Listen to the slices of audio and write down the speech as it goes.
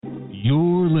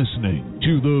You're listening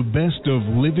to the best of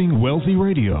Living Wealthy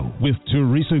Radio with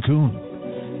Teresa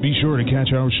Kuhn. Be sure to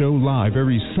catch our show live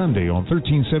every Sunday on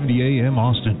 1370 AM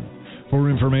Austin.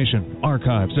 For information,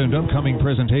 archives, and upcoming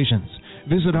presentations,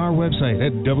 visit our website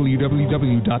at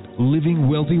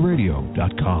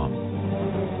www.livingwealthyradio.com.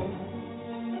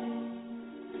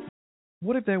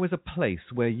 What if there was a place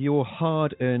where your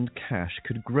hard-earned cash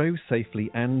could grow safely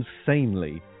and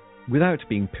sanely without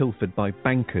being pilfered by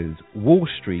bankers, Wall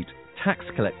Street, tax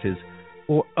collectors,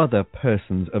 or other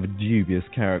persons of dubious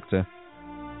character?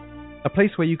 A place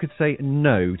where you could say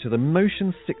no to the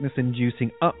motion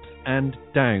sickness-inducing ups and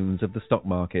downs of the stock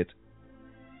market.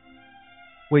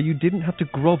 Where you didn't have to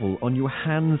grovel on your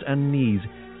hands and knees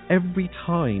every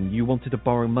time you wanted to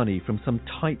borrow money from some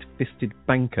tight-fisted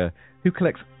banker who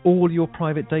collects all your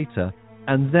private data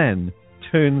and then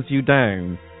turns you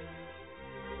down.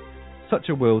 Such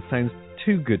a world sounds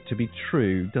too good to be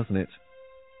true, doesn't it?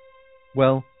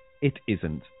 Well, it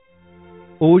isn't.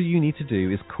 All you need to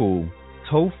do is call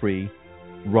toll-free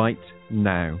right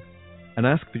now and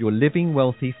ask for your Living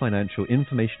Wealthy Financial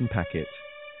Information Packet.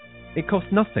 It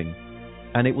costs nothing,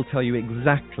 and it will tell you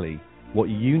exactly what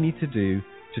you need to do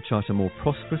to chart a more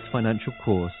prosperous financial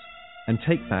course and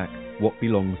take back what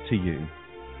belongs to you.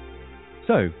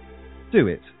 So, do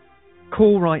it.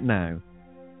 Call right now.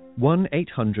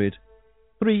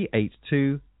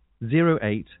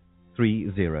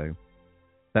 1-800-382-0830.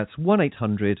 That's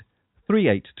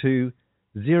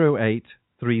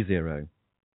 1-800-382-0830.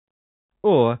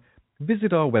 Or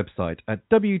visit our website at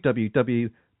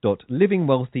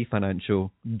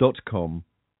www.livingwealthyfinancial.com.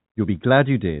 You'll be glad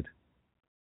you did.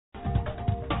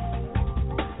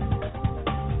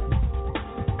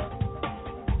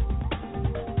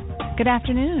 Good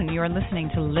afternoon. You are listening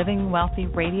to Living Wealthy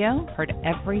Radio, heard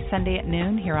every Sunday at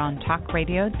noon here on Talk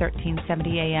Radio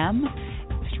 1370 AM,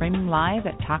 streaming live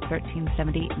at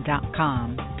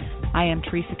talk1370.com. I am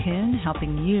Teresa Kuhn,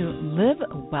 helping you live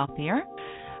wealthier.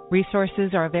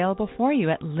 Resources are available for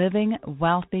you at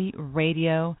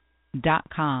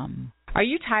livingwealthyradio.com. Are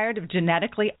you tired of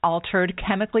genetically altered,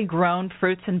 chemically grown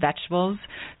fruits and vegetables?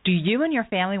 Do you and your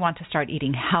family want to start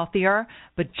eating healthier,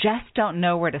 but just don't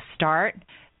know where to start?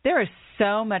 There is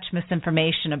so much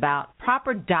misinformation about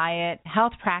proper diet,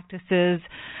 health practices,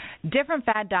 different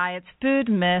fad diets,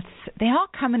 food myths. They all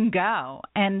come and go.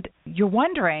 And you're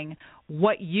wondering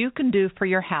what you can do for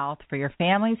your health, for your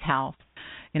family's health.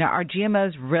 You know, are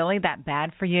GMOs really that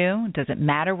bad for you? Does it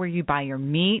matter where you buy your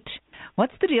meat?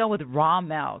 What's the deal with raw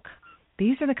milk?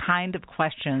 These are the kind of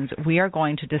questions we are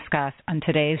going to discuss on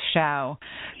today's show.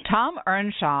 Tom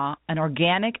Earnshaw, an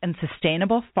organic and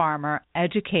sustainable farmer,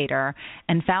 educator,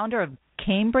 and founder of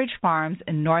Cambridge Farms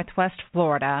in Northwest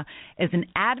Florida, is an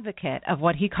advocate of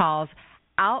what he calls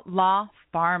outlaw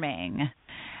farming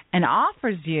and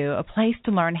offers you a place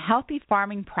to learn healthy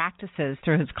farming practices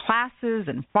through his classes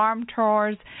and farm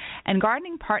tours and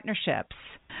gardening partnerships.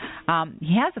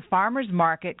 He has a farmers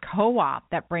market co-op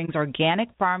that brings organic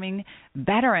farming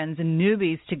veterans and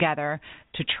newbies together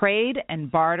to trade and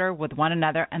barter with one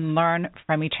another and learn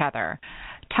from each other.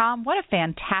 Tom, what a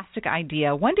fantastic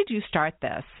idea. When did you start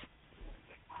this?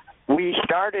 We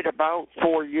started about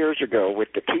 4 years ago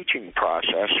with the teaching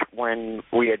process when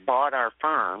we had bought our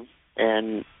farm,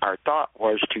 and our thought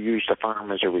was to use the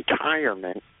farm as a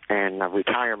retirement and a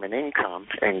retirement income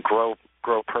and grow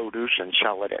produce and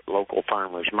sell it at local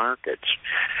farmers markets.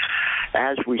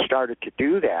 As we started to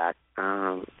do that,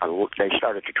 they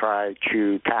started to try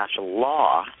to pass a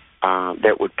law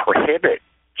that would prohibit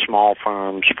small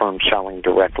farms from selling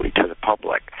directly to the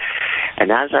public.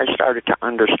 And as I started to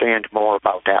understand more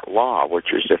about that law,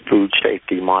 which is the Food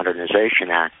Safety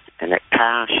Modernization Act, and it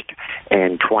passed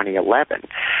in 2011,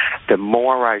 the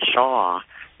more I saw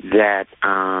that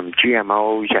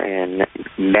GMOs and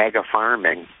mega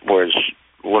farming was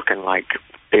looking like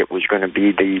it was going to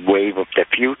be the wave of the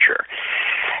future.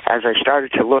 As I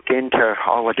started to look into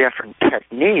all the different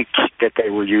techniques that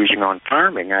they were using on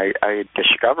farming, I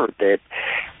discovered that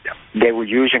they were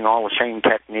using all the same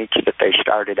techniques that they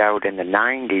started out in the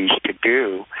 90s to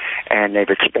do, and they've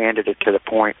expanded it to the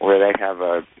point where they have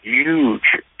a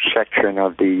huge section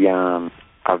of the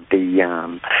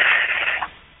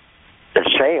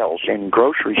sales in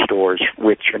grocery stores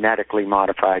with genetically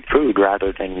modified food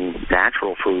rather than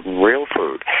natural food and real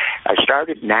food. I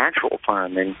started natural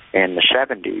farming in the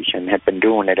 70s and have been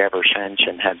doing it ever since,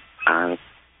 and had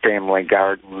family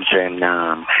gardens and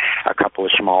a couple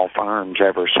of small farms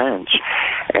ever since.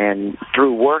 And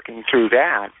through working through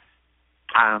that,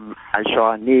 I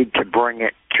saw a need to bring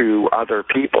it to other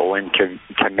people and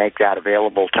to make that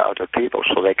available to other people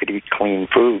so they could eat clean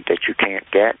food that you can't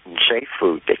get and safe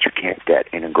food that you can't get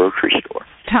in a grocery store.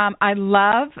 Tom, I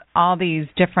love all these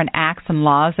different acts and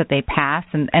laws that they pass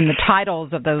and the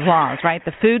titles of those laws, right?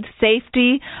 The Food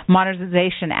Safety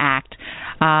Modernization Act.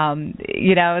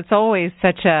 It's always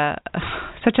such a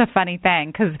funny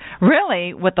thing because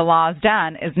really what the law's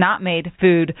done is not made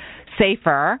food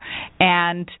safer.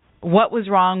 And what was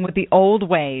wrong with the old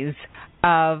ways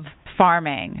of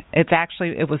farming? It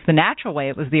was the natural way.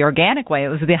 It was the organic way. It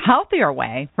was the healthier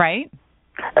way, right?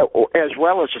 As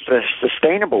well as the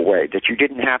sustainable way, that you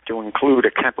didn't have to include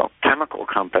a chemical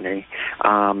company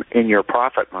in your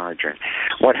profit margin.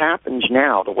 What happens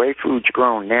now, the way food's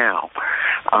grown now,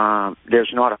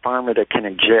 there's not a farmer that can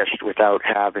exist without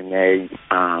having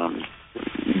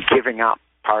giving up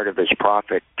part of his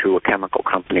profit to a chemical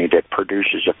company that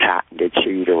produces a patented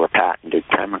seed or a patented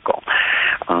chemical.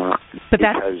 But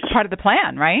that's part of the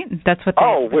plan, right? That's what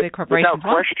the big corporations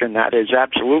without question, that is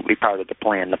absolutely part of the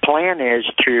plan. The plan is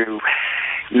to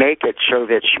make it so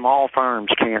that small farms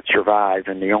can't survive,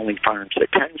 and the only farms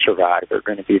that can survive are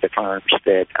going to be the farms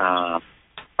that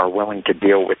are willing to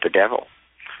deal with the devil.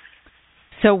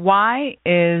 So why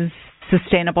is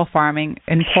sustainable farming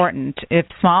important? If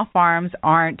small farms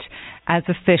aren't as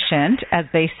efficient as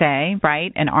they say,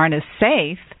 right, and aren't as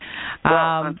safe,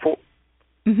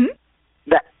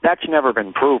 that's never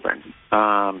been proven.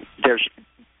 There's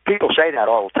people say that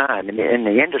all the time, and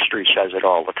the industry says it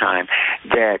all the time,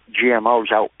 that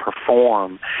GMOs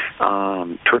outperform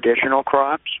traditional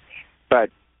crops, but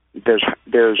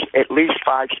there's at least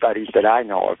 5 studies that I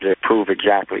know of that prove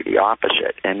exactly the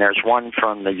opposite. And there's one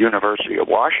from the University of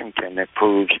Washington that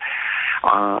proves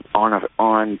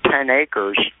on 10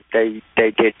 acres they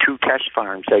did 2 test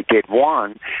farms. They did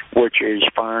one which is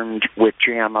farmed with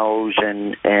GMOs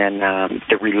and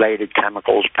the related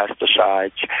chemicals,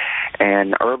 pesticides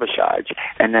and herbicides,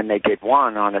 and then they did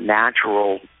one on a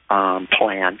natural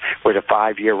plan with a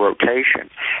 5-year rotation.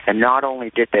 And not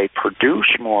only did they produce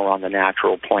more on the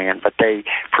natural plan, but they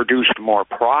produced more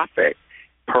profit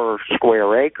per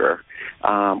square acre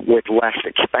with less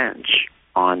expense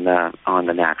on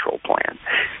the natural plan.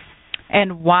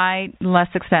 And why less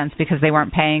expense? Because they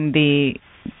weren't paying the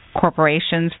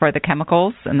corporations for the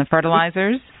chemicals and the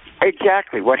fertilizers?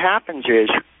 Exactly. What happens is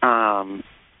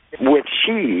with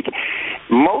seed,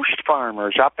 most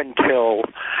farmers up until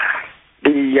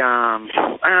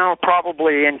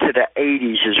probably into the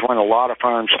 80s is when a lot of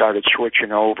farms started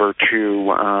switching over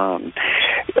to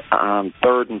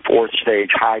 3rd and 4th stage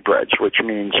hybrids, which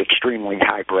means extremely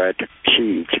hybrid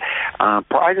seeds.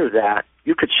 Prior to that,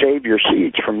 you could save your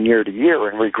seeds from year to year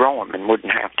and regrow them and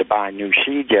wouldn't have to buy new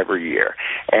seeds every year.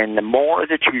 And the more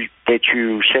that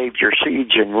you saved your seeds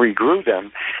and regrew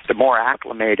them, the more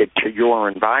acclimated to your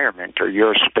environment or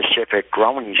your specific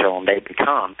growing zone they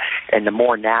become, and the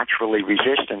more naturally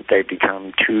resistant they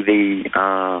become to the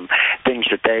things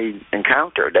that they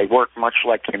encounter. They work much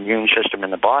like the immune system in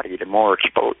the body. The more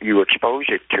you expose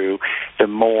it to, the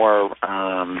more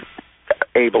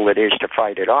able it is to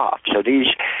fight it off. So these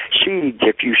seeds,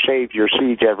 if you save your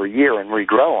seeds every year and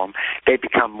regrow them, they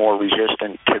become more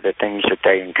resistant to the things that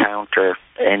they encounter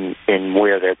in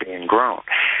where they're being grown.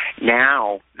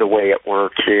 Now, the way it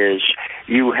works is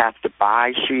you have to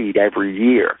buy seed every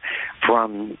year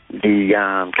from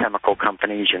the chemical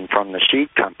companies and from the seed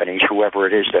companies, whoever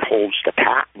it is that holds the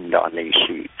patent on these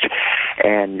seeds.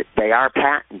 And they are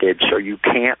patented, so you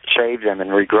can't save them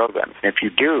and regrow them. If you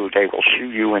do, they will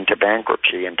sue you into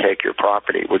bankruptcy and take your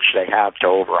property, which they have to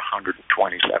over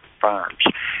 127 farms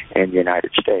in the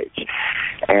United States.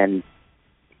 And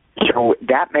so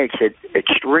that makes it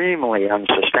extremely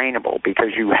unsustainable because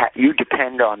you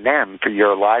depend on them for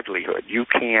your livelihood. You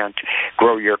can't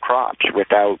grow your crops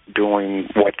without doing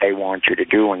what they want you to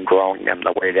do and growing them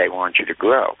the way they want you to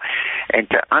grow. And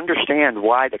to understand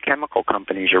why the chemical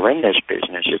companies are in this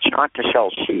business, it's not to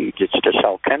sell seeds, it's to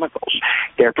sell chemicals.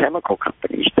 They're chemical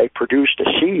companies. They produced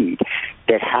a seed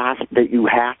that you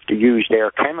have to use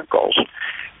their chemicals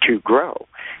to grow.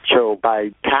 So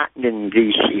by patenting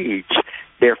these seeds,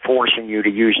 they're forcing you to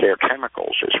use their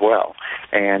chemicals as well.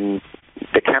 And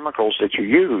the chemicals that you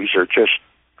use are just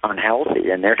unhealthy,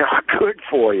 and they're not good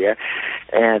for you,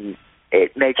 and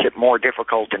it makes it more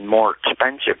difficult and more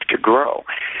expensive to grow.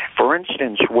 For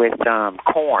instance, with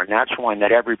corn, that's one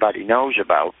that everybody knows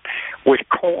about. With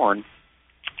corn,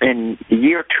 in the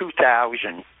year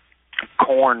 2000,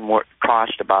 corn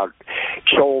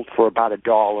sold for about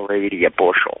 $1.80 a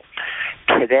bushel.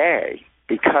 Today,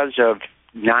 because of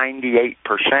 98%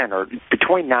 or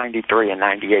between 93 and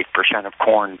 98% of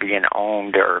corn being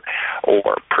owned or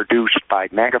produced by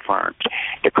mega farms.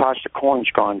 The cost of corn's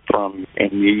gone from, in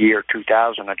the year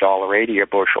 2000, $1.80 a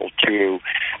bushel to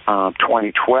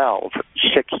 2012,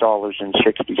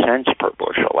 $6.60 per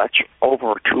bushel. That's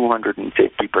over a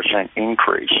 250%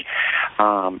 increase,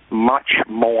 much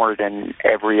more than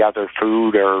every other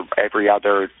food or every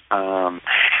other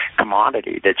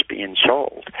commodity that's being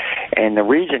sold. And the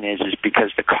reason is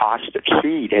because the cost of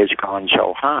seed has gone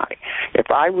so high. If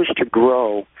I was to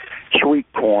grow sweet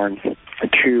corn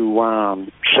to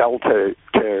sell to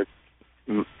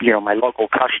my local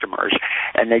customers,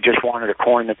 and they just wanted a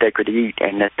corn that they could eat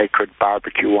and that they could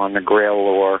barbecue on the grill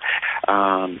or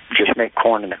just make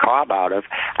corn in the cob out of,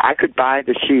 I could buy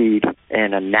the seed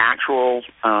in a natural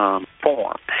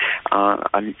form,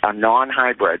 a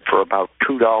non-hybrid, for about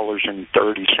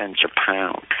 $2.30 a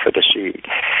pound for the seed.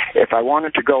 If I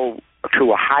wanted to go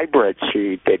to a hybrid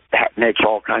seed that makes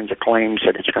all kinds of claims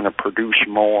that it's going to produce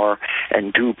more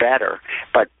and do better,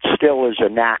 but still is a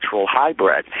natural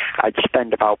hybrid, I'd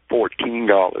spend about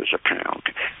 $14 a pound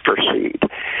for seed.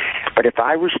 But if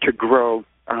I was to grow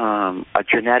a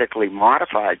genetically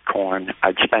modified corn,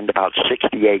 I'd spend about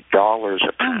 $68 a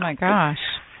pound. Oh, my gosh.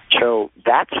 So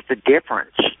that's the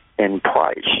difference in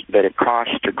price that it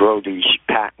costs to grow these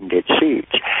patented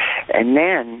seeds. And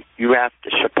then you have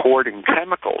the supporting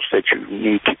chemicals that you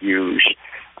need to use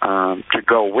to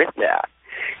go with that.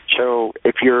 So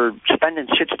if you're spending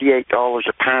 $68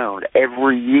 a pound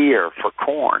every year for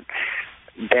corn,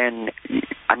 then,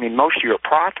 I mean, most of your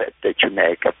profit that you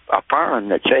make, a farm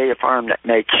that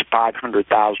makes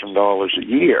 $500,000 a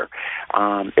year,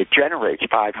 it generates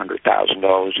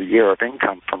 $500,000 a year of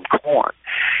income from corn.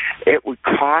 It would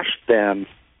cost them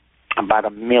about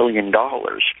 $1 million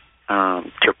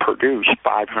to produce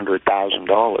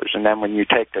 $500,000. And then when you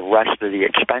take the rest of the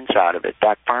expense out of it,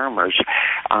 that farmer's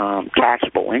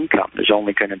taxable income is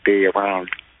only going to be around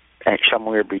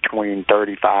somewhere between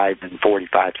 $35,000 and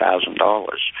 $45,000.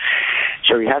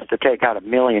 So he has to take out $1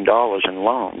 million in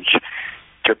loans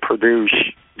to produce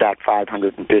that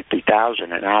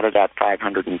 $550,000, and out of that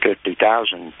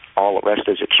 $550,000, all the rest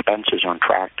is expenses on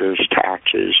tractors,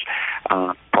 taxes,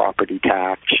 property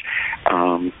tax,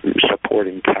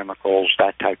 supporting chemicals,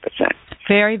 that type of thing.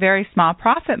 Very, very small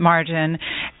profit margin.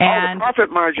 And the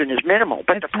profit margin is minimal,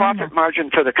 but the profit margin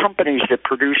for the companies that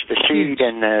produce the seed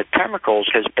and the chemicals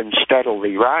has been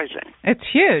steadily rising. It's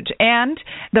huge. And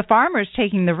the farmer's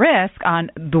taking the risk on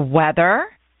the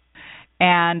weather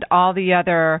and all the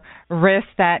other risks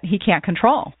that he can't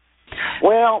control.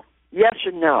 Well, yes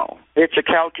and no. It's a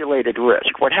calculated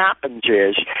risk. What happens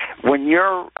is when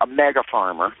you're a mega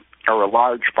farmer or a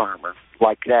large farmer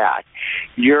like that,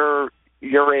 you're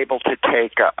able to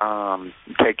take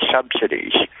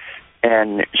subsidies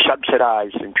and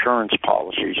subsidized insurance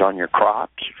policies on your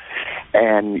crops,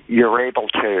 and you're able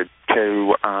to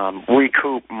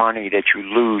recoup money that you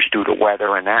lose due to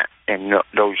weather and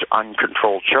those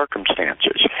uncontrolled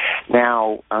circumstances.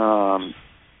 Now,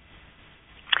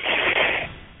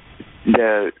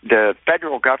 the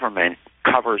federal government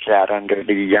covers that under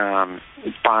the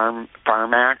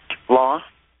Farm Act law,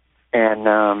 and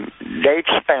they've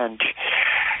spent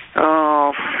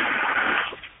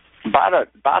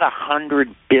about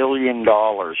 $100 billion in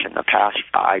the past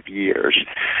 5 years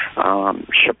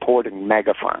supporting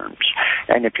mega farms.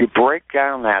 And if you break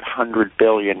down that $100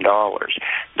 billion,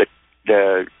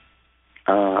 the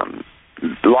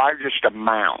largest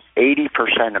amount,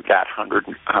 80% of that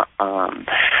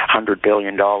 $100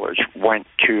 billion went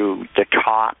to the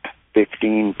top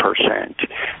 15%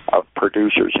 of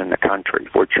producers in the country,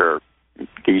 which are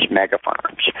these mega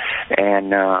farms.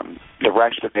 And the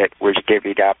rest of it was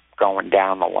divvied up going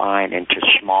down the line into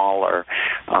smaller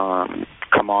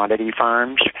commodity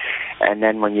farms. And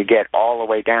then when you get all the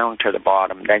way down to the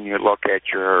bottom, then you look at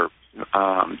your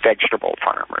vegetable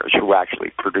farmers who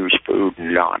actually produce food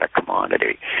and not a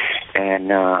commodity. And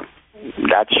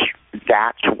that's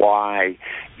why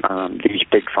these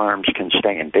big farms can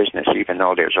stay in business, even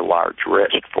though there's a large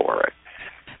risk for it.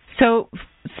 So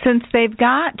since they've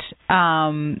got,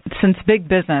 since big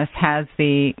business has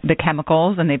the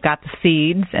chemicals and they've got the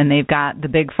seeds and they've got the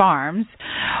big farms,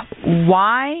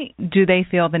 why do they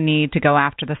feel the need to go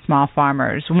after the small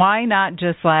farmers? Why not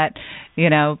just let,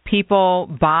 people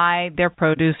buy their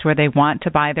produce where they want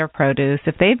to buy their produce?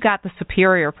 If they've got the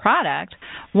superior product,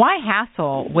 why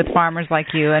hassle with farmers like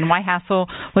you, and why hassle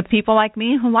with people like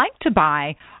me who like to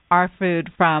buy our food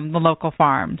from the local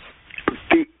farms?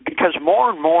 Because more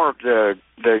and more of the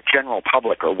general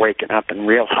public are waking up and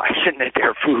realizing that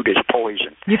their food is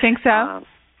poison. You think so?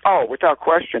 Oh, without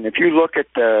question. If you look at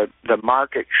the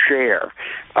market share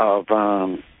of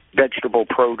vegetable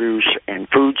produce and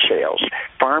food sales,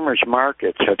 farmers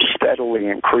markets have steadily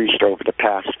increased over the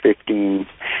past 15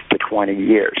 to 20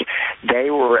 years. They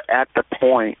were at the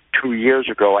point 2 years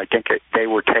ago, I think they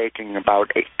were taking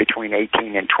about between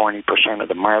 18 and 20% of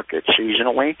the market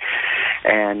seasonally.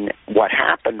 And what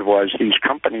happened was these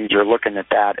companies are looking at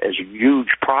that as a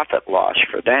huge profit loss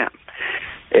for them.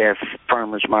 If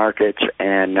farmers markets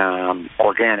and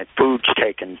organic foods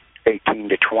taken 18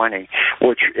 to 20,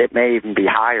 which it may even be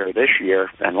higher this year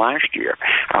than last year.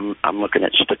 I'm looking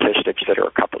at statistics that are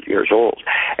a couple of years old.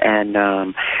 And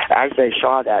as they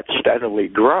saw that steadily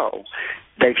grow,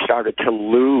 they've started to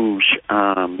lose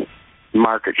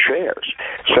market shares.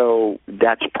 So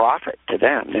that's profit to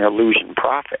them. They're losing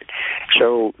profit.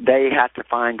 So they have to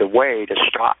find a way to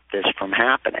stop this from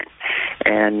happening.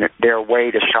 And their way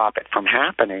to stop it from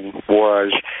happening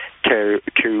was to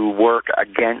work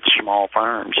against small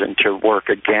farms and to work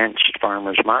against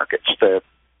farmers markets.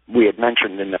 We had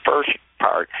mentioned in the first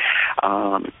part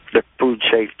the Food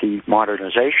Safety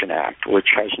Modernization Act, which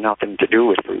has nothing to do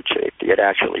with food safety. It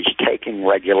actually is taking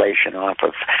regulation off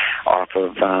of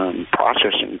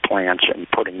processing plants and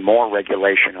putting more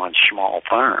regulation on small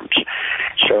farms.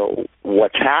 So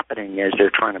what's happening is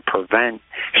they're trying to prevent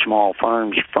small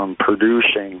farms from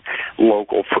producing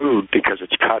local food because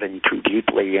it's cutting too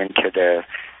deeply into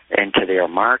their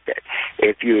market.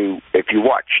 If you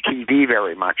watch TV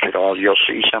very much at all, you'll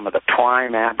see some of the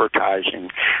prime advertising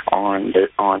on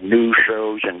news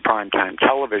shows and primetime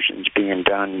televisions being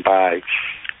done by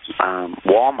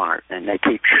Walmart, and they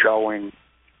keep showing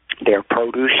their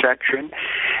produce section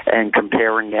and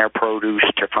comparing their produce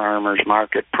to farmers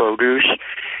market produce.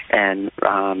 And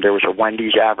there was a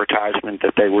Wendy's advertisement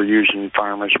that they were using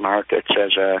farmers markets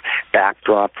as a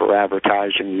backdrop for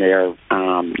advertising their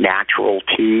natural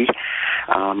tea.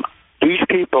 These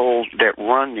people that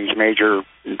run these major,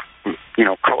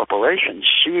 corporations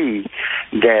see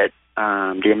that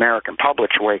the American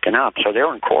public's waking up, so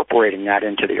they're incorporating that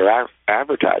into their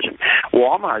advertising.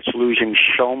 Walmart's losing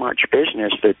so much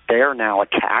business that they're now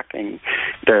attacking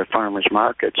the farmers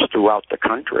markets throughout the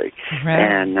country. Right.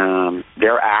 And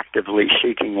they're actively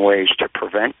seeking ways to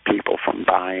prevent people from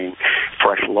buying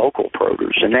fresh local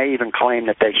produce. And they even claim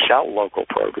that they sell local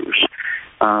produce,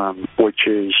 which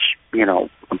is,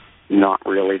 not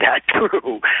really that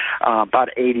true. About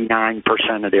 89%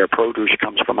 of their produce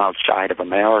comes from outside of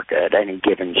America at any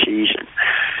given season.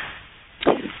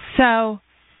 So,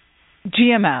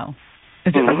 GMO,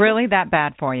 is it really that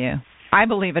bad for you? I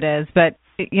believe it is, but,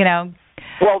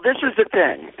 Well, this is the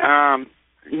thing.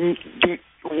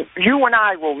 You and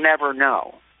I will never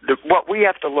know. What we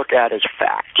have to look at is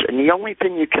facts. And the only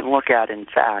thing you can look at in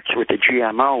facts with the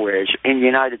GMO is, in the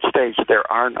United States, there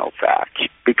are no facts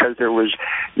because there was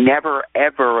never,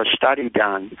 ever a study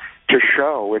done to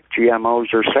show if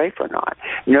GMOs are safe or not.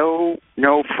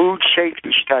 No food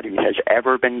safety study has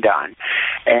ever been done.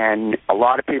 And a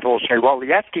lot of people say, well, the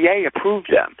FDA approved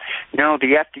them. No,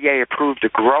 the FDA approved the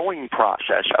growing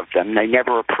process of them. They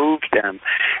never approved them.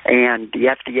 And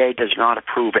the FDA does not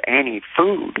approve any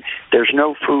food. There's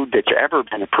no food that's ever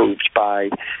been approved by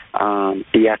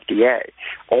the FDA.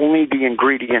 Only the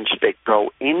ingredients that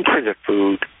go into the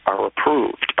food are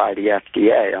approved by the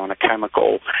FDA on a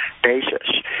chemical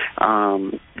basis.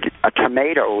 A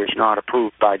tomato is not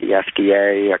approved by the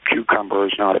FDA. A cucumber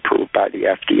is not approved by the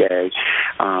FDA.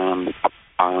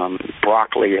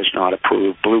 Broccoli is not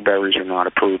approved. Blueberries are not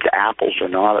approved. Apples are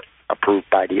not approved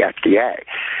by the FDA.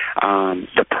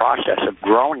 The process of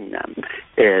growing them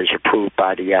is approved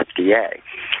by the FDA.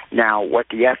 Now, what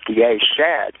the FDA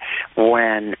said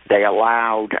when they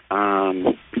allowed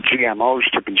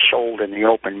GMOs to be sold in the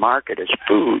open market as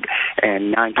food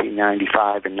in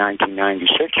 1995 and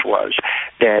 1996 was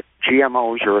that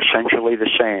GMOs are essentially the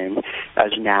same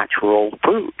as natural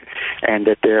food, and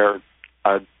that they're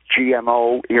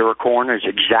GMO ear of corn is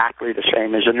exactly the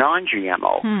same as a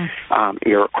non-GMO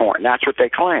ear of corn. That's what they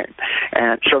claim.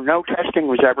 And so no testing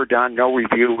was ever done, no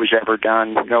review was ever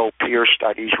done, no peer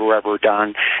studies were ever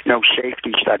done, no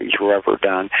safety studies were ever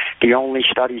done. The only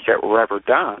studies that were ever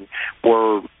done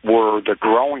were the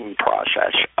growing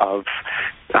process of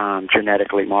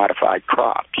genetically modified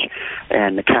crops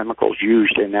and the chemicals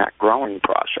used in that growing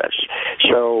process.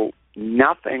 So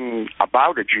nothing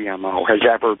about a GMO has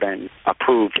ever been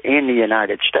approved in the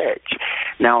United States.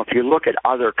 Now, if you look at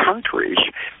other countries,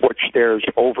 which there's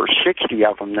over 60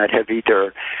 of them that have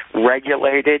either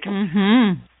regulated,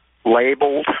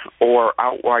 labeled, or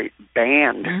outright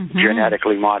banned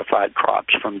genetically modified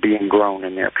crops from being grown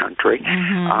in their country,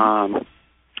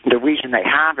 the reason they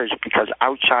have is because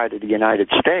outside of the United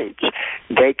States,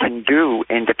 they can do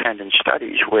independent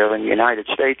studies, where in the United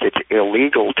States it's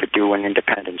illegal to do an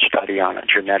independent study on a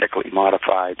genetically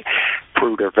modified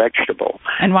fruit or vegetable.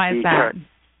 And why is that?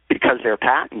 Because they're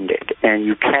patented, and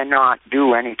you cannot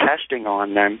do any testing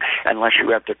on them unless you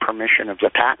have the permission of the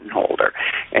patent holder,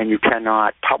 and you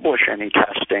cannot publish any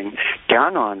testing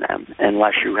done on them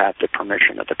unless you have the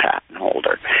permission of the patent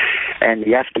holder. And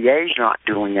the FDA is not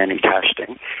doing any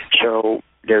testing, so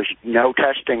there's no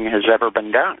testing has ever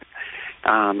been done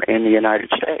in the United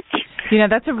States. You know,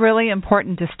 that's a really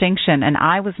important distinction, and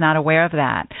I was not aware of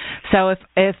that. So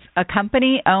if a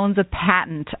company owns a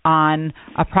patent on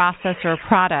a process or a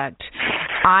product,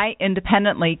 I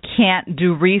independently can't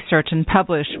do research and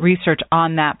publish research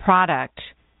on that product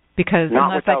because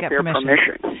unless I get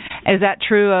permission. Is that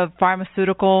true of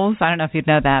pharmaceuticals? I don't know if you'd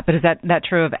know that, but is that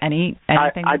true of anything?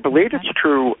 I believe it's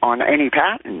true on any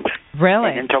patent.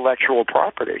 Really? Intellectual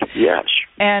property, yes.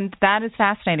 And that is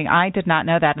fascinating. I did not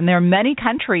know that. And there are many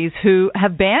countries who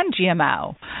have banned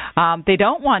GMO. They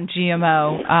don't want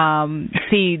GMO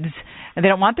seeds. They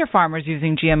don't want their farmers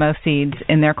using GMO seeds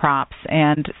in their crops,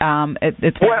 and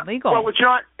it's illegal. Well,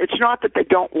 it's not that they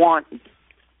don't want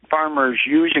farmers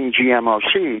using GMO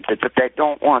seeds, it's that they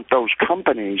don't want those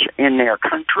companies in their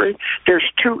country. It's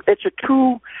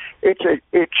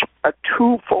a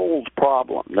twofold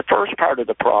problem. The first part of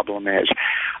the problem is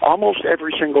almost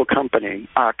every single country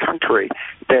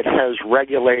that has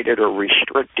regulated or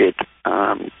restricted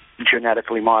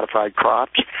genetically modified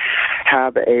crops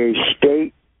have a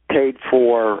state paid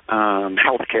for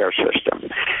healthcare system,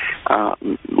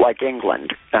 like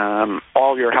England.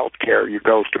 All your healthcare you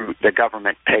go through, the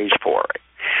government pays for it.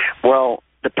 Well,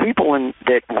 the people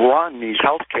that run these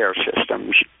healthcare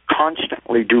systems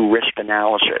constantly do risk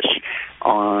analysis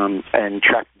and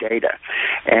check data.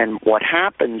 And what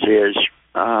happens is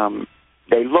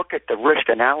they look at the risk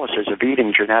analysis of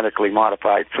eating genetically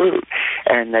modified food,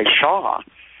 and they saw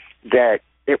that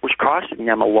it was costing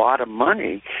them a lot of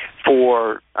money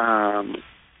for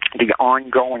the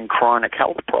ongoing chronic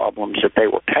health problems that they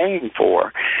were paying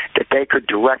for, that they could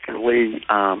directly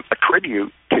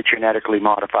attribute to genetically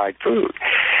modified food.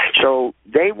 So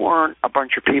they weren't a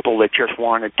bunch of people that just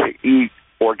wanted to eat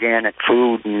organic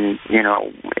food and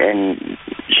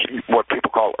what people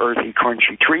call earthy,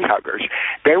 crunchy tree huggers.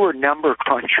 They were number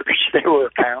crunchers. They were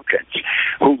accountants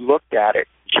who looked at it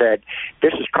and said,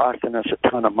 this is costing us a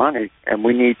ton of money, and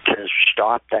we need to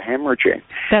stop the hemorrhaging.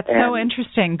 That's so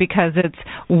interesting, because it's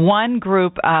one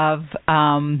group of,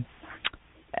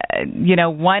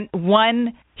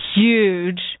 one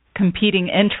huge competing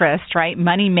interest, right?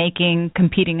 Money-making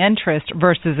competing interest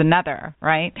versus another,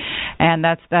 right? And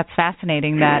that's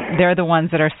fascinating that they're the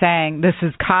ones that are saying this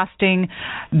is costing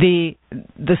the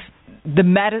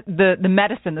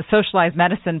medicine, the socialized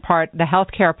medicine part, the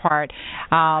healthcare part.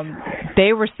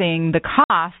 They were seeing the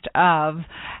cost of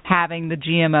having the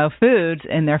GMO foods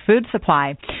in their food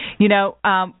supply.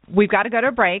 We've got to go to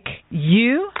a break.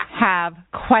 You have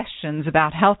questions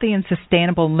about healthy and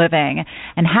sustainable living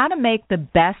and how to make the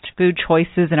best food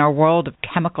choices in our world of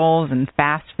chemicals and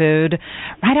fast food.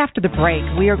 Right after the break,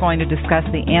 we are going to discuss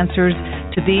the answers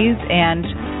to these and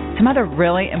some other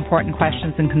really important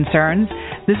questions and concerns.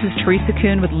 This is Teresa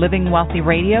Kuhn with Living Wealthy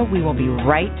Radio. We will be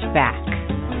right back.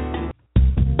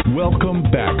 Welcome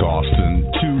back,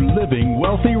 Austin, to Living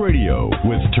Wealthy Radio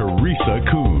with Teresa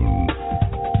Kuhn.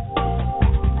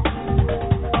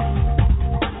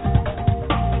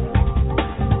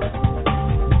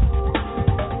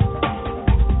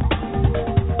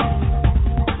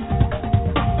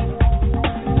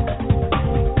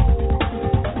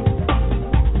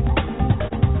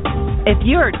 If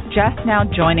you are just now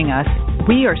joining us,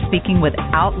 we are speaking with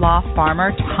outlaw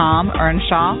farmer Tom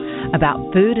Earnshaw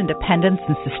about food independence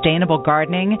and sustainable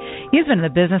gardening. He's been in the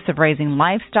business of raising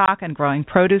livestock and growing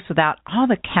produce without all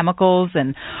the chemicals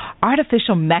and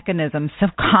artificial mechanisms so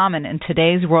common in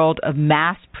today's world of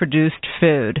mass-produced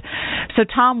food. So,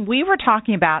 Tom, we were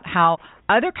talking about how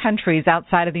other countries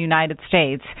outside of the United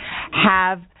States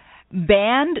have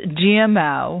banned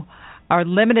GMO or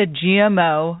limited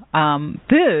GMO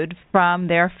food from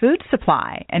their food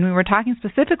supply. And we were talking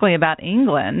specifically about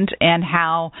England and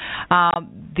how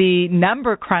the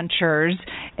number crunchers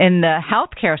in the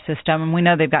healthcare system, and we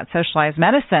know they've got socialized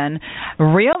medicine,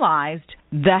 realized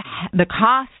the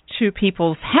cost to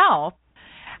people's health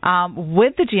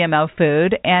with the GMO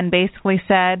food and basically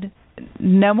said,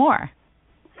 no more.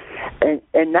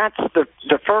 And that's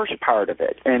the first part of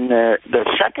it. And the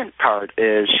second part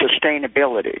is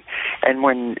sustainability. And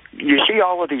when you see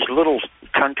all of these little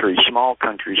countries, small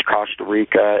countries, Costa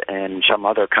Rica and some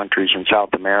other countries in South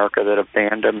America that have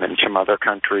banned them, and some other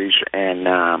countries and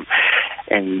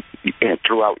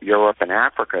throughout Europe and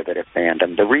Africa that have banned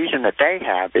them. The reason that they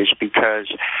have is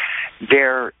because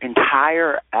their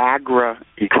entire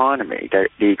agri-economy,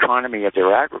 the economy of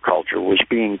their agriculture, was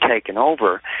being taken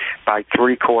over by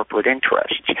three corporate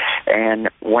interests. And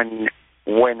when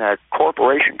a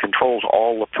corporation controls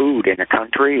all the food in a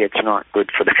country, it's not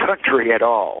good for the country at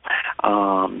all.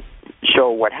 So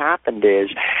what happened is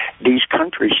these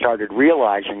countries started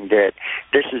realizing that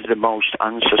this is the most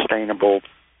unsustainable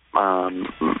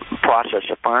process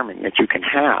of farming that you can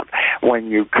have when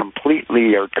you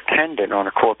completely are dependent on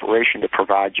a corporation to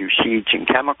provide you seeds and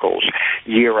chemicals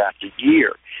year after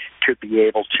year to be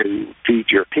able to feed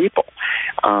your people.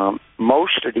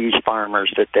 Most of these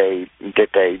farmers that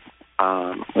they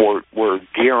were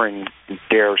gearing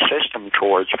their system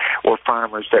towards were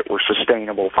farmers that were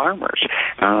sustainable farmers.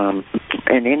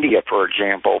 In India, for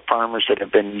example, farmers that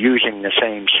have been using the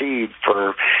same seed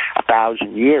for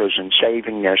 1,000 years and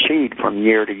saving their seed from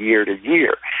year to year to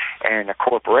year. And a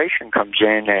corporation comes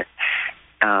in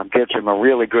and gives them a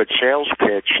really good sales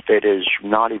pitch that is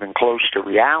not even close to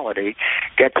reality,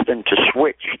 gets them to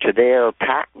switch to their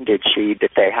patented seed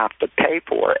that they have to pay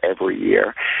for every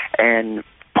year, and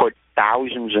put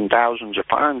thousands and thousands of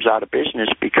farms out of business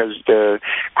because the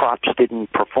crops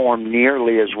didn't perform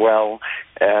nearly as well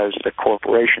as the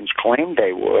corporations claimed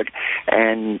they would,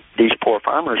 and these poor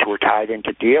farmers were tied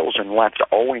into deals and left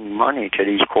owing money to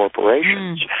these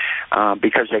corporations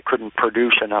because they couldn't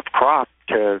produce enough crop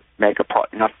to make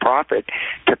enough profit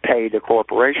to pay the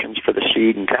corporations for the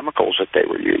seed and chemicals that they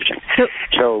were using.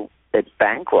 So it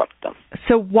bankrupted them.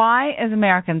 So why, as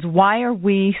Americans, why are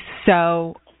we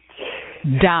so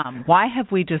dumb? Why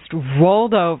have we just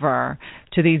rolled over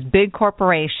to these big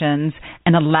corporations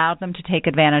and allowed them to take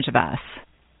advantage of us?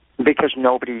 Because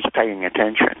nobody's paying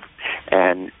attention.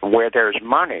 And where there's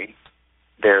money,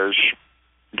 there's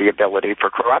the ability for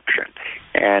corruption.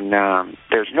 And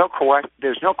there's no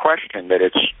question that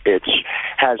it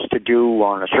has to do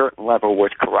on a certain level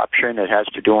with corruption. It has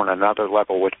to do on another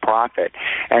level with profit,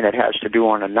 and it has to do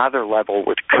on another level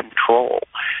with control.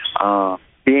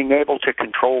 Being able to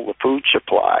control the food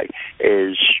supply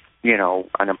is,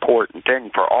 an important thing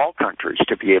for all countries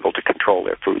to be able to control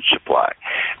their food supply.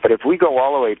 But if we go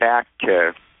all the way back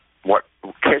to what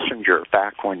Kissinger,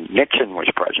 back when Nixon was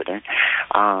president,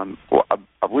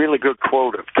 a really good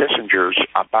quote of Kissinger's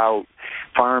about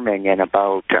farming and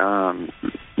about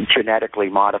genetically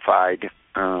modified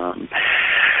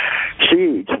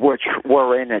seeds, which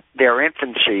were in their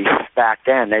infancy back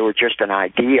then. They were just an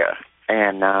idea.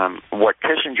 And what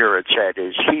Kissinger had said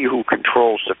is, he who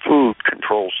controls the food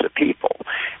controls the people.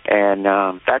 And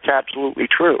that's absolutely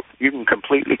true. You can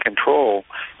completely control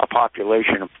a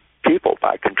population of people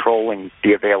by controlling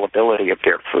the availability of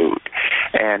their food.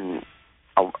 And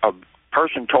a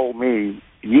person told me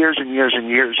years and years and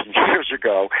years and years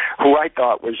ago, who I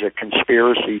thought was a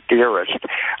conspiracy theorist,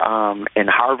 in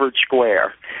Harvard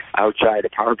Square outside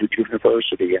of Harvard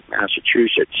University in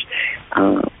Massachusetts.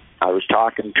 I was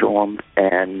talking to him,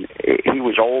 and he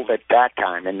was old at that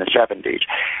time, in the 70s,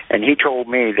 and he told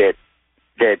me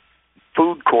that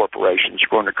food corporations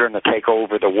were going to take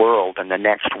over the world, and the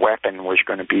next weapon was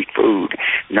going to be food,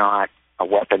 not a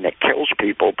weapon that kills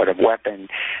people, but a weapon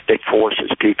that forces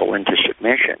people into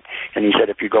submission. And he said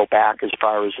if you go back as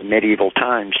far as the medieval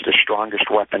times, the strongest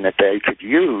weapon that they could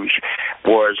use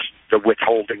was the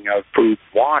withholding of food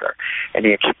and water. And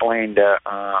he explained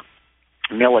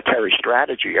military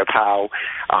strategy of how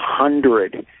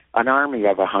an army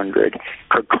of 100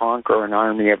 could conquer an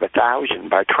army of 1,000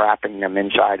 by trapping them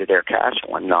inside of their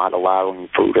castle and not allowing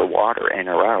food or water in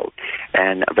or out.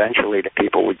 And eventually the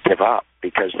people would give up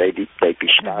because they'd be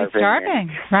starving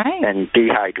and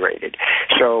dehydrated.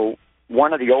 So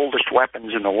one of the oldest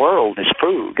weapons in the world is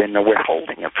food and the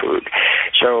withholding of food.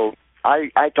 So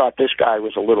I thought this guy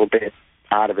was a little bit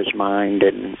out of his mind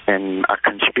and a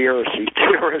conspiracy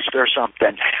theorist or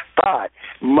something. But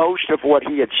most of what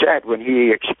he had said when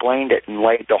he explained it and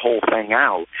laid the whole thing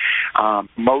out,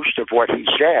 most of what he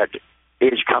said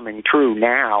is coming true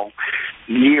now,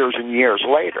 years and years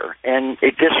later. And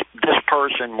this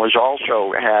person was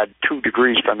also had 2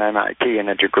 degrees from MIT and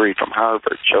a degree from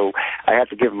Harvard, so I had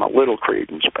to give him a little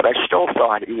credence. But I still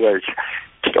thought he was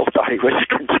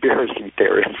a conspiracy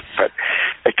theorist, but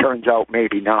it turns out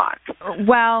maybe not.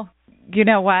 Well, you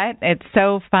know what? It's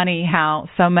so funny how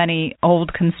so many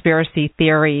old conspiracy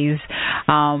theories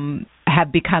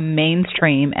have become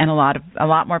mainstream, and a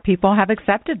lot more people have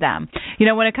accepted them.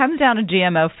 When it comes down to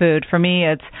GMO food, for me,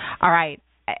 it's all right.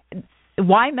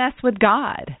 Why mess with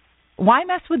God?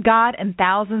 mess with God and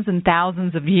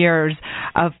thousands of years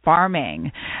of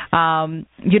farming?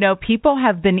 People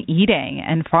have been eating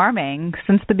and farming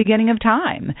since the beginning of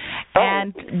time.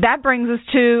 And that brings us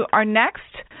to our next,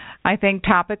 I think,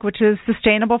 topic, which is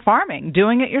sustainable farming,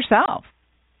 doing it yourself.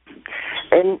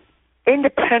 And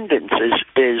independence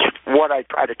is what I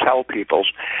try to tell people.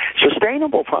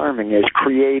 Sustainable farming is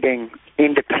creating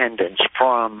independence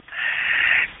from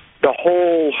the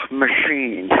whole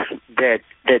machine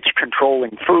that's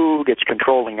controlling food, it's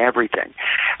controlling everything.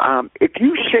 If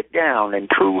you sit down and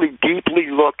truly deeply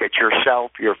look at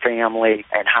yourself, your family,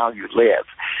 and how you live,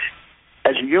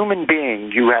 as a human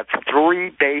being, you have 3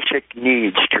 basic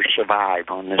needs to survive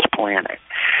on this planet.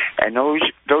 And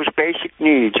those basic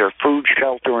needs are food,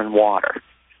 shelter, and water.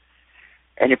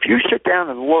 And if you sit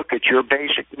down and look at your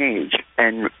basic needs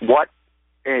and what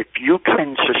if you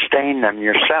can sustain them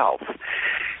yourself,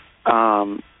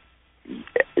 that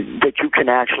you can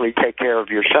actually take care of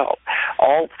yourself.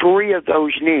 All 3 of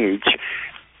those needs,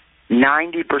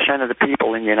 90% of the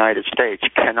people in the United States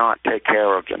cannot take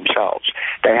care of themselves.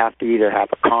 They have to either have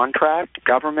a contract,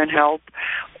 government help,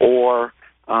 or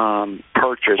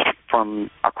purchase from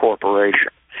a corporation.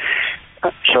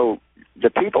 So the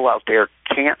people out there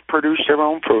can't produce their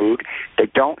own food. They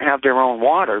don't have their own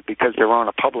water because they're on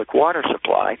a public water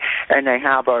supply, and they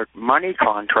have a money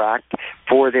contract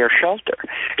for their shelter.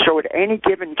 So at any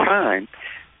given time,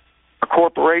 a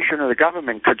corporation or the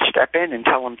government could step in and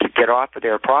tell them to get off of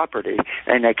their property,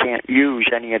 and they can't use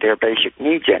any of their basic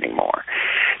needs anymore.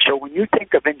 So when you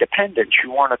think of independence, you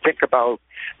want to think about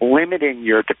limiting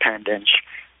your dependence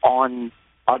on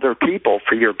other people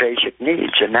for your basic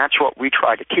needs, and that's what we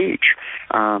try to teach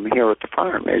here at the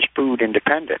farm is food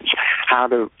independence, how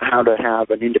to have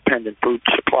an independent food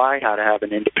supply, how to have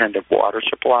an independent water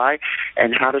supply,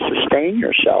 and how to sustain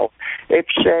yourself. If,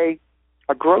 say,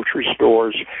 a grocery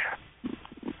store's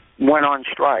went on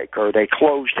strike or they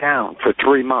closed down for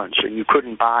 3 months and you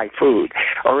couldn't buy food,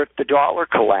 or if the dollar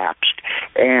collapsed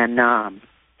and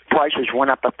prices went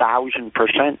up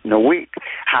 1,000% in a week,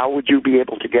 how would you be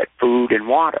able to get food and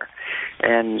water?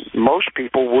 And most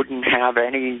people wouldn't have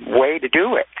any way to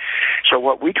do it. So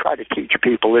what we try to teach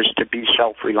people is to be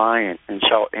self-reliant and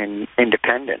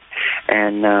independent,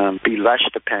 and be less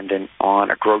dependent on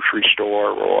a grocery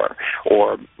store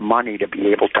or money to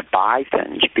be able to buy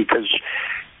things, because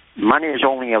money is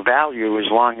only of value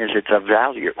as long as it's of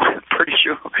value. Pretty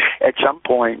sure at some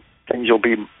point things will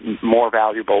be more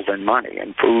valuable than money,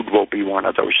 and food will be one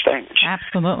of those things.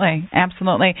 Absolutely.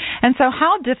 And so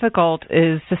how difficult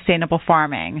is sustainable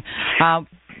farming?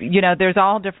 There's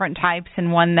all different types,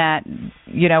 and one that,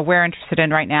 we're interested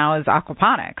in right now is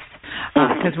aquaponics,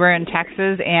 because we're in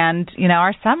Texas, and,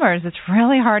 our summers, it's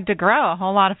really hard to grow a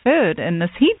whole lot of food in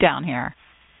this heat down here.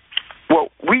 Well,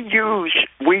 we use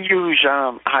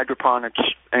hydroponics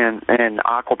and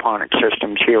aquaponic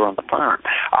systems here on the farm.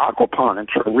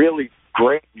 Aquaponics are a really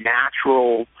great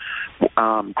natural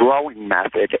growing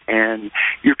method, and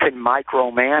you can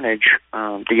micromanage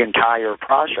the entire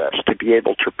process to be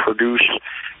able to produce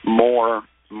more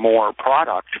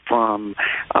product from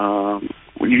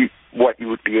what you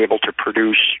would be able to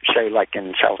produce, say, like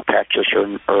in South Texas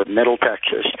or Middle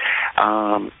Texas.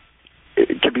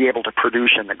 To be able to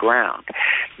produce in the ground,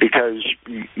 because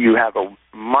you have a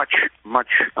much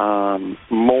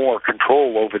more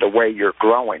control over the way you're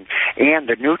growing and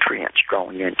the nutrients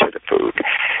going into the food.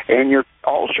 And you're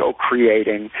also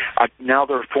creating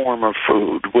another form of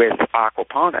food with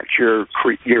aquaponics. You're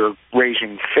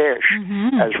raising fish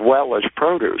as well as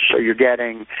produce. So you're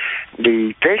getting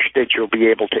the fish that you'll be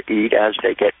able to eat as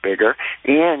they get bigger,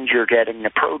 and you're getting the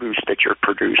produce that you're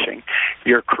producing.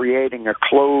 You're creating a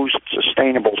closed,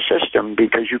 sustainable system,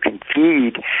 because you can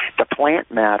feed the plant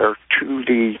matter to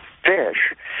the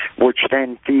fish, which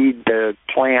then feed the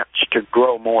plants to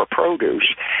grow more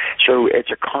produce. So it's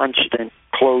a constant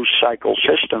closed cycle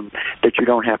system that you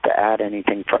don't have to add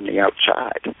anything from the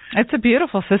outside. It's a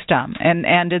beautiful system,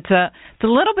 and it's a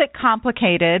little bit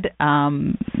complicated,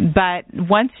 but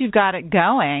once you've got it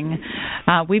going,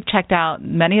 we've checked out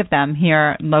many of them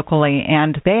here locally,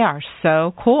 and they are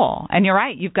so cool. And you're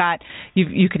right, you can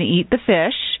eat the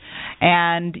fish,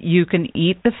 and you can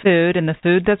eat the food, and the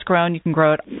food that's grown, you can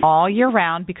grow it all year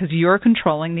round because you're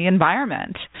controlling the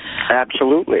environment.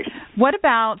 Absolutely. What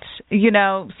about,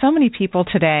 so many people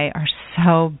today are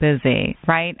so busy,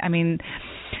 right? I mean,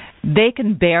 they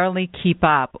can barely keep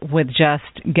up with just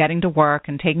getting to work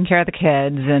and taking care of the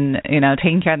kids and,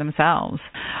 taking care of themselves.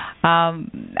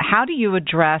 How do you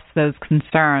address those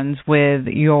concerns with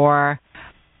your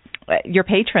your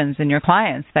patrons and your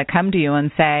clients that come to you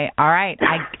and say, all right,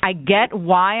 I get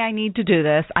why I need to do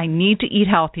this. I need to eat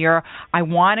healthier. I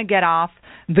want to get off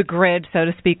the grid, so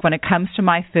to speak, when it comes to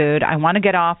my food. I want to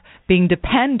get off being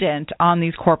dependent on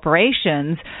these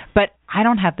corporations, but I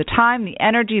don't have the time, the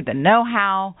energy, the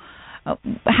know-how.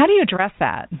 How do you address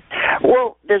that?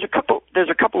 Well, there's a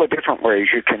couple of different ways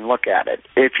you can look at it.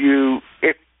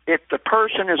 If the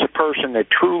person is a person that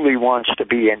truly wants to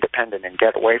be independent and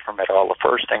get away from it all, the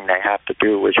first thing they have to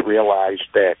do is realize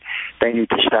that they need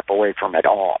to step away from it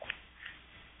all.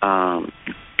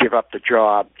 Give up the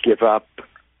job, give up,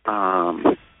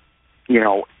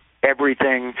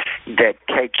 everything that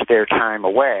takes their time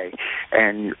away,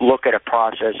 and look at a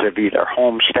process of either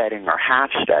homesteading or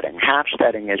half-steading.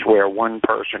 Half-steading is where one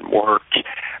person works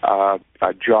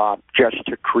a job just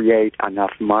to create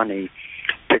enough money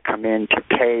to come in to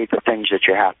pay the things that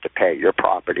you have to pay, your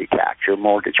property tax, your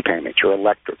mortgage payment, your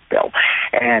electric bill.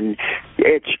 And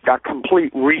it's a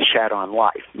complete reset on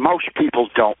life. Most people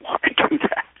don't want to do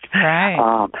that.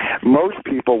 Right. Most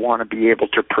people want to be able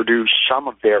to produce some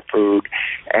of their food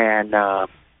and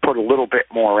put a little bit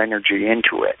more energy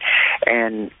into it.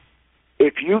 And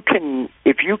if you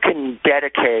can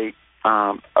dedicate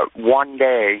one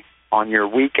day on your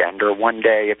weekend, or one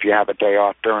day if you have a day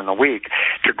off during the week,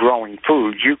 to growing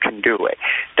food, you can do it.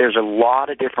 There's a lot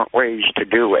of different ways to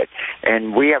do it,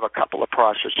 and we have a couple of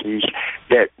processes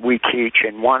that we teach,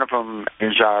 and one of them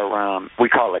is our, we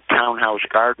call it townhouse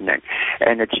gardening,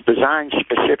 and it's designed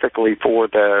specifically for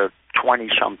the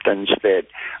 20-somethings that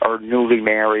are newly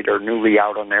married or newly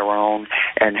out on their own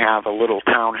and have a little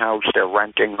townhouse they're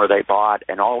renting or they bought,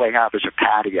 and all they have is a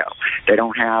patio. They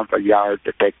don't have a yard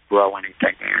that they can grow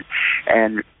anything in.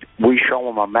 And we show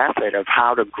them a method of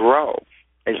how to grow.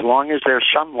 As long as there's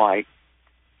sunlight,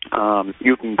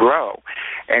 you can grow.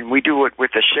 And we do it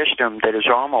with a system that is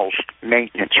almost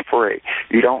maintenance-free.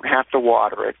 You don't have to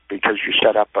water it because you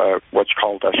set up what's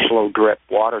called a slow drip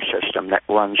water system that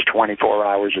runs 24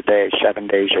 hours a day, 7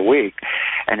 days a week,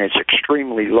 and it's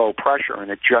extremely low pressure, and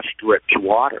it just drips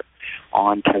water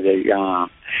onto the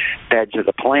beds of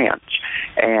the plants.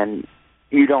 And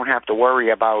you don't have to worry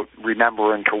about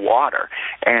remembering to water.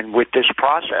 And with this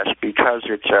process, because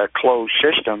it's a closed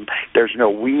system, there's no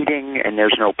weeding and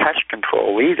there's no pest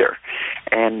control either.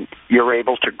 And you're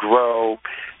able to grow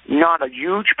not a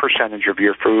huge percentage of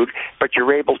your food, but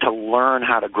you're able to learn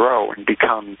how to grow and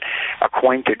become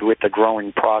acquainted with the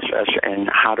growing process and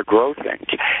how to grow things.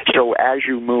 So as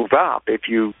you move up, if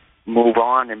you move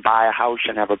on and buy a house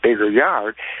and have a bigger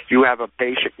yard, you have a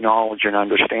basic knowledge and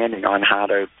understanding on how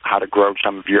to grow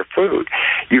some of your food.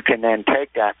 You can then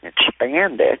take that and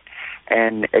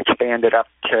expand it up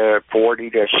to 40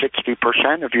 to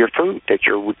 60% of your food that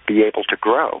you would be able to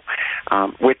grow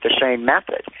with the same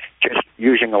method, just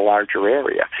using a larger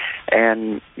area.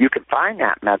 And you can find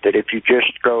that method if you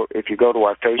go to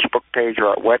our Facebook page or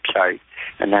our website,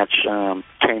 and that's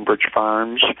Cambridge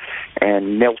Farms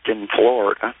and Milton,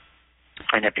 Florida.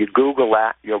 And if you Google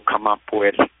that, you'll come up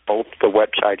with both the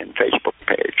website and Facebook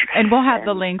page. And we'll have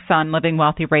the links on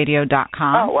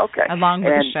livingwealthyradio.com. Oh, okay. Along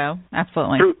with the show.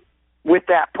 Absolutely. With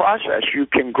that process, you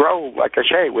can grow, like I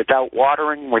say, without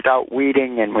watering, without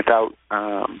weeding, and without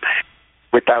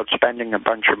spending a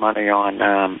bunch of money on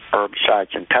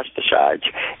herbicides and pesticides,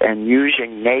 and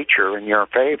using nature in your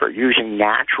favor, using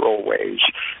natural ways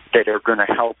that are going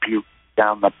to help you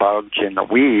down the bugs and the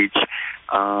weeds,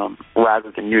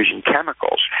 rather than using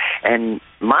chemicals. And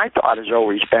my thought has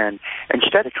always been,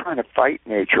 instead of trying to fight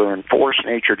nature and force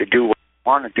nature to do what you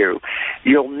want to do,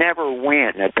 you'll never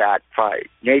win at that fight.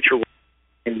 Nature will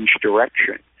change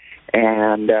direction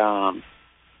and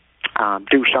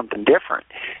do something different,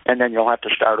 and then you'll have to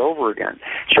start over again.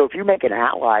 So if you make an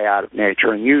ally out of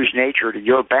nature and use nature to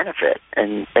your benefit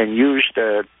and use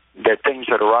the things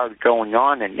that are already going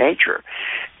on in nature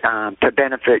to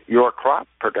benefit your crop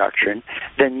production,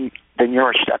 then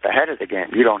you're a step ahead of the game.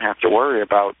 You don't have to worry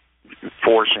about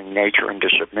forcing nature into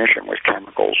submission with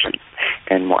chemicals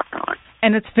and whatnot.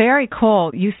 And it's very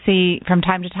cool. You see from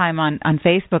time to time on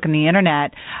Facebook and the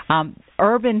Internet,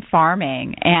 urban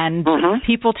farming and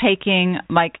people taking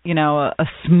a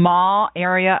small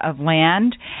area of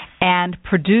land and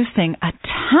producing a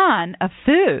ton of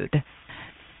food.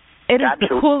 It is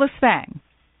the coolest thing.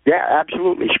 Yeah,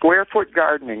 absolutely. Square foot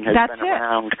gardening has been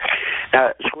around.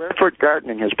 Square foot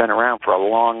gardening has been around for a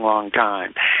long, long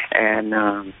time, and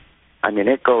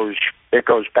it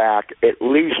goes back at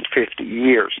least 50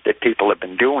 years that people have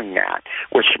been doing that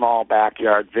with small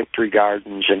backyard victory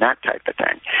gardens and that type of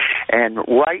thing. And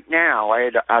right now,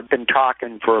 I've been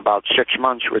talking for about 6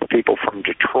 months with people from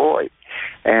Detroit,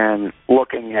 and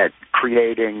looking at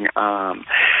creating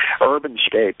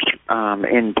urbanscapes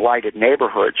in blighted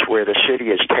neighborhoods where the city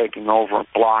is taking over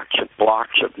blocks and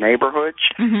blocks of neighborhoods.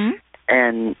 Mm-hmm.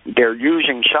 And they're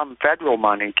using some federal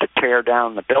money to tear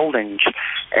down the buildings,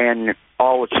 and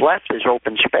all that's left is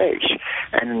open space.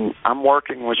 And I'm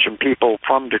working with some people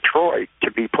from Detroit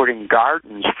to be putting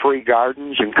gardens, free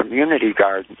gardens and community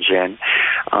gardens in.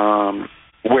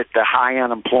 With the high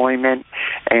unemployment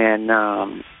and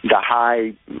the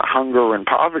high hunger and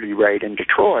poverty rate in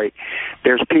Detroit,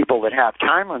 there's people that have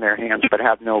time on their hands but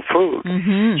have no food.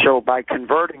 Mm-hmm. So by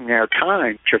converting their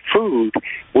time to food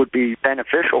would be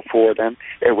beneficial for them.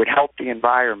 It would help the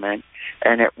environment,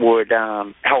 and it would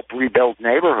help rebuild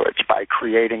neighborhoods by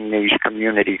creating these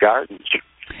community gardens.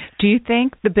 Do you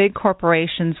think the big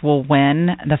corporations will win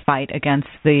the fight against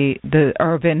the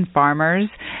urban farmers?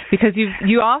 Because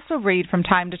you also read from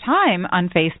time to time on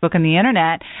Facebook and the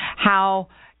internet how,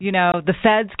 the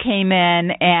feds came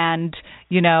in and,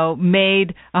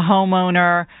 made a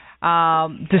homeowner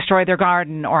destroy their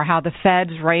garden, or how the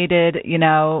feds raided,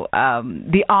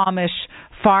 the Amish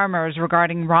farmers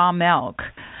regarding raw milk.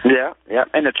 Yeah,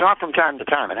 and it's not from time to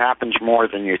time. It happens more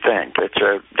than you think.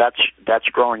 That's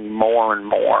growing more and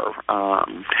more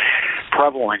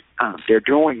prevalent. They're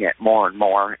doing it more and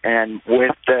more, and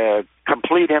with the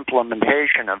complete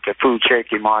implementation of the Food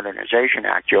Safety Modernization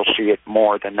Act, you'll see it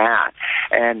more than that.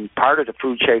 And part of the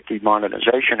Food Safety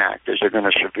Modernization Act is they're going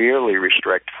to severely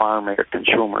restrict farmer to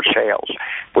consumer sales,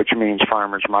 which means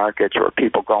farmers markets or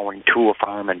people going to a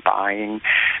farm and buying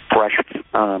fresh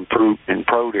fruit and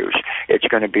produce. It's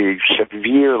going to be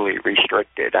severely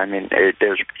restricted. I mean,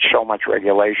 there's so much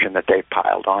regulation that they've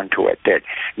piled onto it that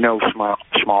no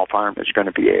small farm is going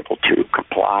to be able to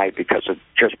comply because of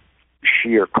just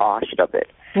sheer cost of it.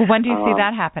 Well, when do you see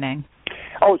that happening?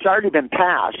 Oh, it's already been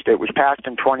passed. It was passed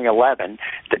in 2011.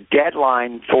 The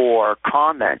deadline for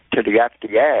comment to the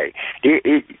FDA,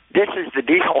 this is the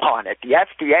deal on it. The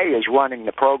FDA is running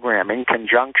the program in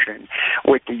conjunction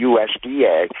with the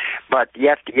USDA, but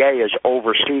the FDA is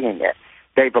overseeing it.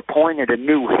 They've appointed a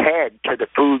new head to the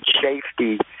Food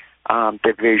Safety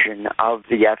Division of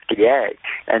the FDA,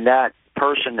 and that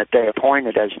person that they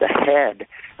appointed as the head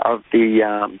of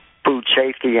the food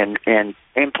safety and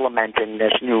implementing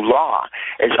this new law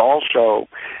is also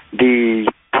the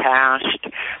past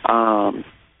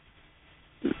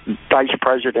vice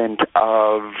president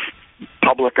of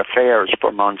public affairs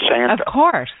for Monsanto.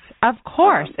 Of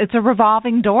course. It's a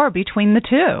revolving door between the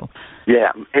two.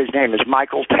 Yeah, his name is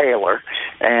Michael Taylor,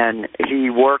 and he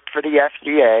worked for the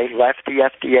FDA, left the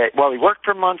FDA. Well, he worked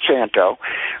for Monsanto,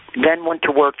 then went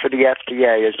to work for the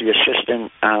FDA as the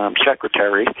assistant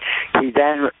secretary. He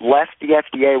then left the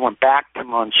FDA, went back to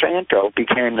Monsanto,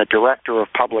 became the director of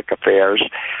public affairs,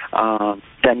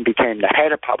 then became the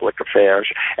head of public affairs,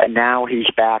 and now he's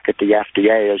back at the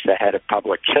FDA as the head of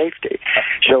public safety.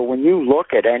 So when you look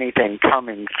at anything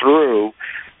coming through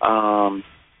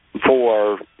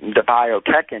for the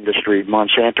biotech industry,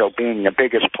 Monsanto being the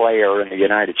biggest player in the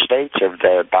United States of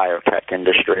the biotech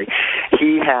industry,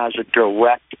 he has a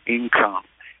direct income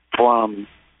from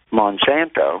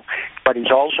Monsanto, but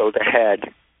he's also the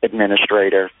head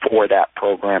administrator for that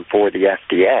program for the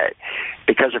FDA.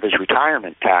 Because of his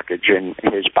retirement package and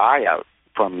his buyout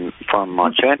from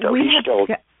Monsanto, he still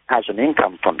has an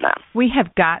income from them. We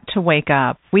have got to wake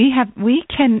up.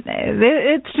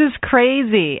 It's just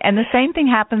crazy. And the same thing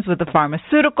happens with the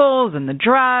pharmaceuticals and the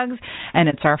drugs, and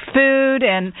it's our food.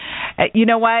 And you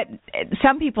know what?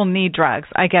 Some people need drugs.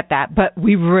 I get that. But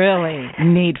we really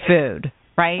need food,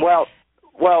 right?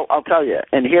 Well, I'll tell you,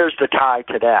 and here's the tie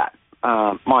to that.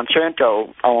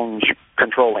 Monsanto owns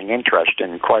controlling interest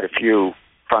in quite a few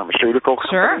pharmaceutical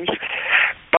companies. Sure.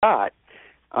 But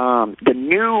the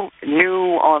new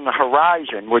on the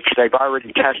horizon, which they've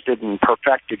already tested and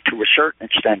perfected to a certain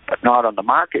extent, but not on the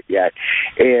market yet,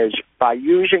 is by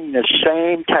using the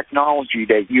same technology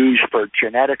they use for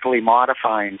genetically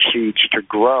modifying seeds to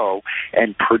grow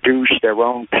and produce their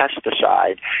own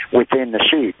pesticide within the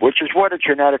seed, which is what a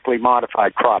genetically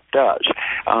modified crop does.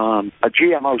 A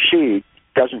GMO seed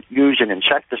doesn't use an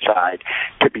insecticide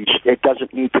it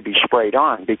doesn't need to be sprayed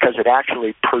on because it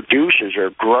actually produces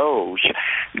or grows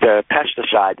the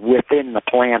pesticide within the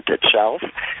plant itself,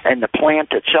 and the plant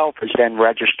itself is then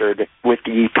registered with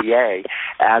the EPA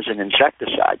as an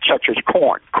insecticide, such as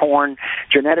corn.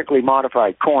 Genetically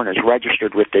modified corn is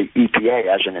registered with the EPA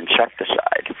as an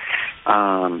insecticide.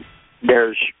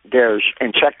 There's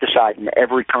insecticide in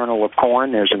every kernel of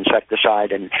corn. There's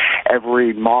insecticide in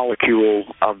every molecule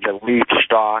of the leaf,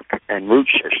 stalk, and root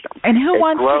system. And who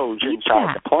wants grows to eat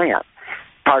inside that? the plant.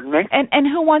 Pardon me? And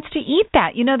who wants to eat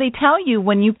that? You know, they tell you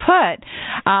when you put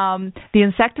the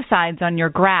insecticides on your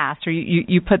grass, or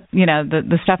you put, you know,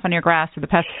 the stuff on your grass, or the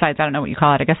pesticides, I don't know what you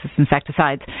call it, I guess it's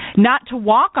insecticides, not to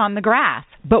walk on the grass.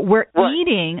 But we're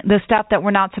eating the stuff that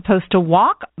we're not supposed to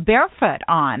walk barefoot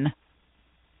on.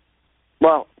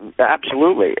 Well,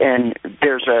 absolutely. And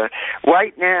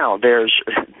right now there's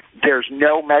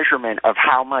no measurement of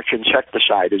how much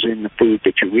insecticide is in the food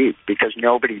that you eat, because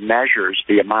nobody measures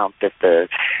the amount that the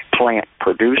plant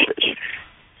produces.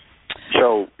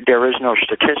 So there is no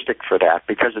statistic for that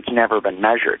because it's never been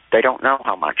measured. They don't know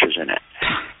how much is in it.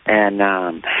 And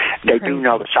they do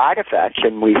know the side effects,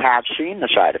 and we have seen the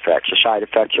side effects. The side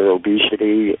effects are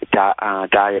obesity,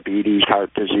 diabetes,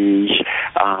 heart disease.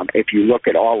 If you look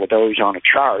at all of those on a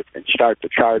chart and start the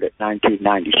chart at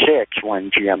 1996 when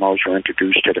GMOs were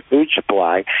introduced to the food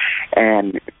supply,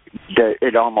 and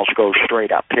it almost goes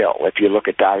straight uphill. If you look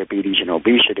at diabetes and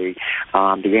obesity,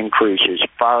 the increase is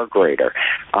far greater.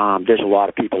 There's a lot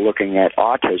of people looking at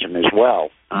autism as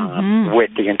well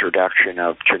with the introduction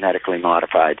of genetically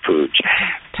modified foods.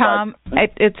 Tom,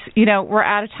 it's we're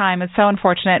out of time. It's so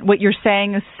unfortunate. What you're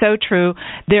saying is so true.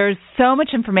 There's so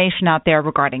much information out there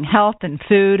regarding health and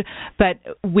food, but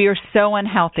we're so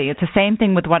unhealthy. It's the same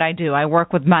thing with what I do. I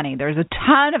work with money. There's a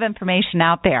ton of information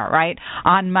out there, right,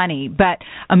 on money, but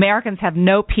Americans have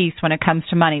no peace when it comes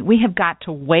to money. We have got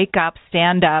to wake up,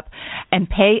 stand up, and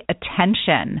pay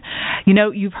attention. You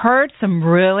know, you've heard some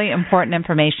really important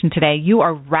information today. You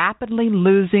are rapidly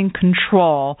losing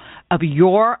control of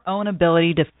your own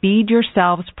ability to feed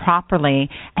yourselves properly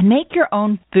and make your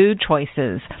own food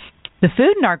choices. The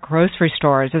food in our grocery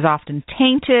stores is often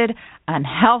tainted,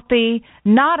 unhealthy,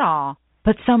 not all,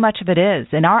 but so much of it is.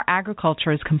 And our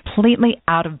agriculture is completely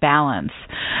out of balance.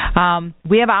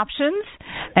 We have options.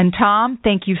 And Tom,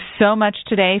 thank you so much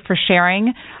today for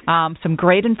sharing some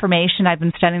great information. I've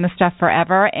been studying this stuff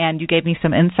forever, and you gave me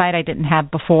some insight I didn't have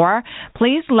before.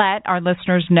 Please let our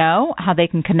listeners know how they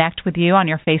can connect with you on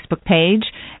your Facebook page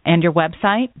and your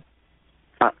website.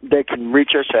 They can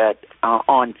reach us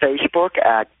on Facebook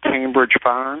at Cambridge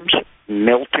Farms,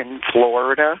 Milton,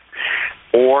 Florida,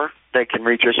 or they can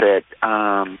reach us at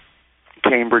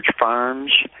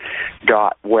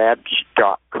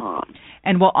cambridgefarms.webs.com.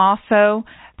 And we'll also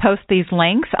post these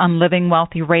links on Living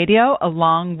Wealthy Radio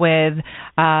along with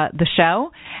the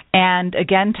show. And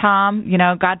again, Tom,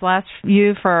 God bless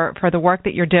you for the work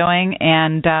that you're doing,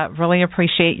 and really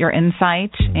appreciate your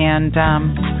insight. And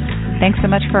thanks so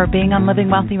much for being on Living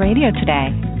Wealthy Radio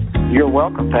today. You're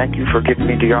welcome. Thank you for giving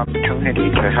me the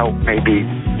opportunity to help maybe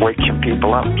wake some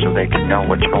people up so they can know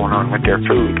what's going on with their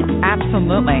food.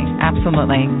 Absolutely.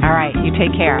 Absolutely. All right. You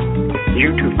take care.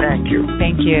 You too. Thank you.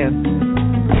 Thank you.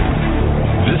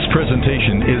 This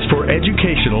presentation is for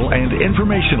educational and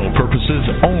informational purposes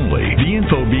only. The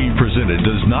info being presented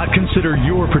does not consider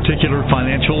your particular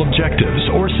financial objectives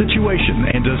or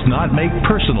situation and does not make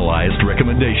personalized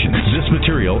recommendations. This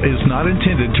material is not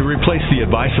intended to replace the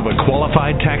advice of a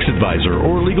qualified tax advisor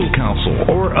or legal counsel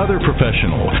or other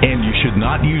professional, and you should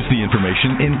not use the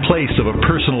information in place of a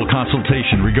personal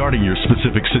consultation regarding your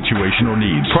specific situation or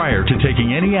needs prior to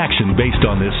taking any action based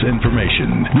on this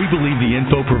information. We believe the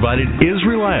info provided is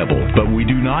reliable, but we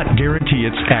do not guarantee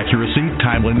its accuracy,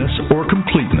 timeliness, or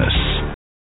completeness.